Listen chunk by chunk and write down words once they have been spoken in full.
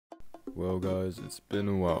Well guys, it's been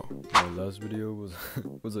a while. My last video was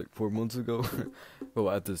was like 4 months ago. Well,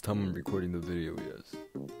 at this time I'm recording the video, yes.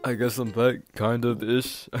 I guess I'm back, kind of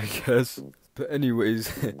ish, I guess. But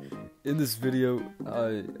anyways, in this video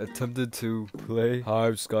I attempted to play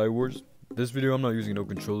Hive Skywars. This video I'm not using no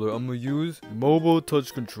controller, I'm gonna use mobile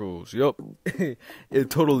touch controls. Yup. It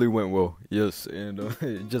totally went well. Yes, and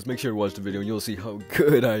just make sure to watch the video and you'll see how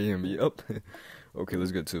good I am. Yup. Okay,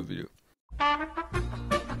 let's get to the video.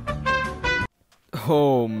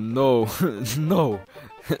 Oh no,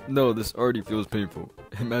 no, this already feels painful.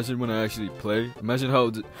 Imagine when I actually play. Imagine how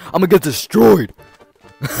I'm gonna get destroyed.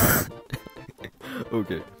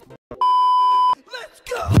 Okay. Let's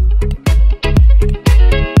go.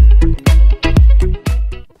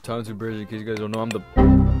 Time to bridge. In case you guys don't know, I'm the.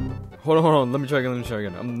 Hold on. Let me try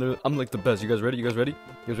again. I'm like the best. You guys ready?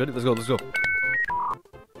 Let's go.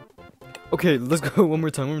 Okay, let's go. One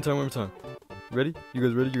more time. Ready? You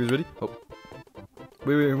guys ready? Oh.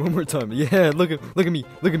 Wait, one more time. Yeah, look at me.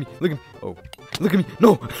 Oh, look at me.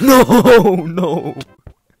 No.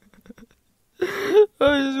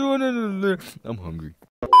 I just wanted to live. I'm hungry.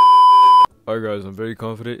 Alright guys, I'm very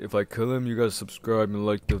confident. If I kill him, you guys subscribe and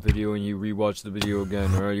like the video and you rewatch the video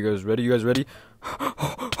again. Alright, you guys ready?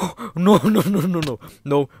 No,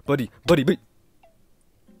 buddy.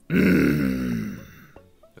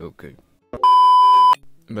 Okay.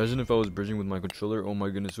 Imagine if I was bridging with my controller. Oh my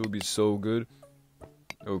goodness, it would be so good.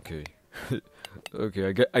 Okay.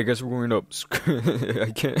 Okay, I guess we're going up.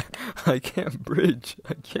 I can't bridge.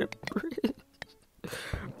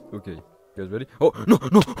 Okay, you guys ready? Oh no!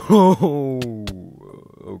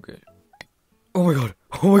 Okay. Oh my god!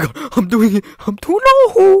 I'm doing it! No!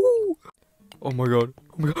 Oh my god!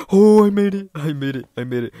 Oh, I made it!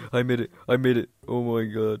 Oh my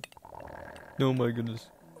god! Oh my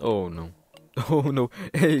goodness! Oh no!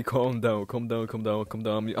 Hey, calm down.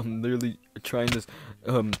 I'm literally trying this.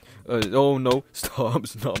 Oh no! Stop!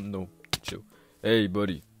 No! Chill. Hey,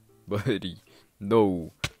 buddy.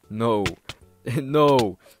 No!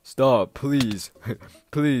 Stop! Please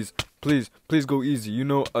go easy. You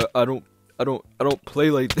know I don't play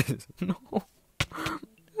like this. No.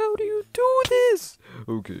 How do you do this?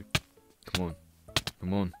 Okay. Come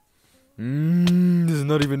on. This is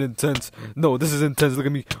not even intense. No, this is intense. Look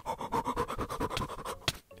at me.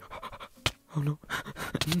 Oh no.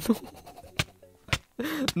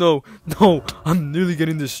 No, I'm nearly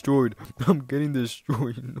getting destroyed. No.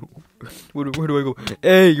 Where do I go?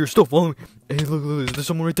 Hey, you're still following me. Hey, look, there's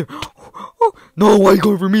someone right there. Oh, no, why are you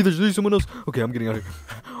going for me? There's someone else. Okay, I'm getting out of here.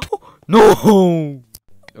 Oh, no.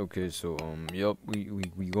 Okay, so, yep, we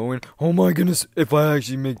going. Oh my goodness, if I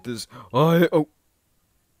actually make this, oh.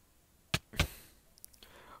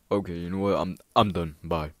 Okay, you know what? I'm done.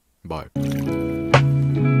 Bye.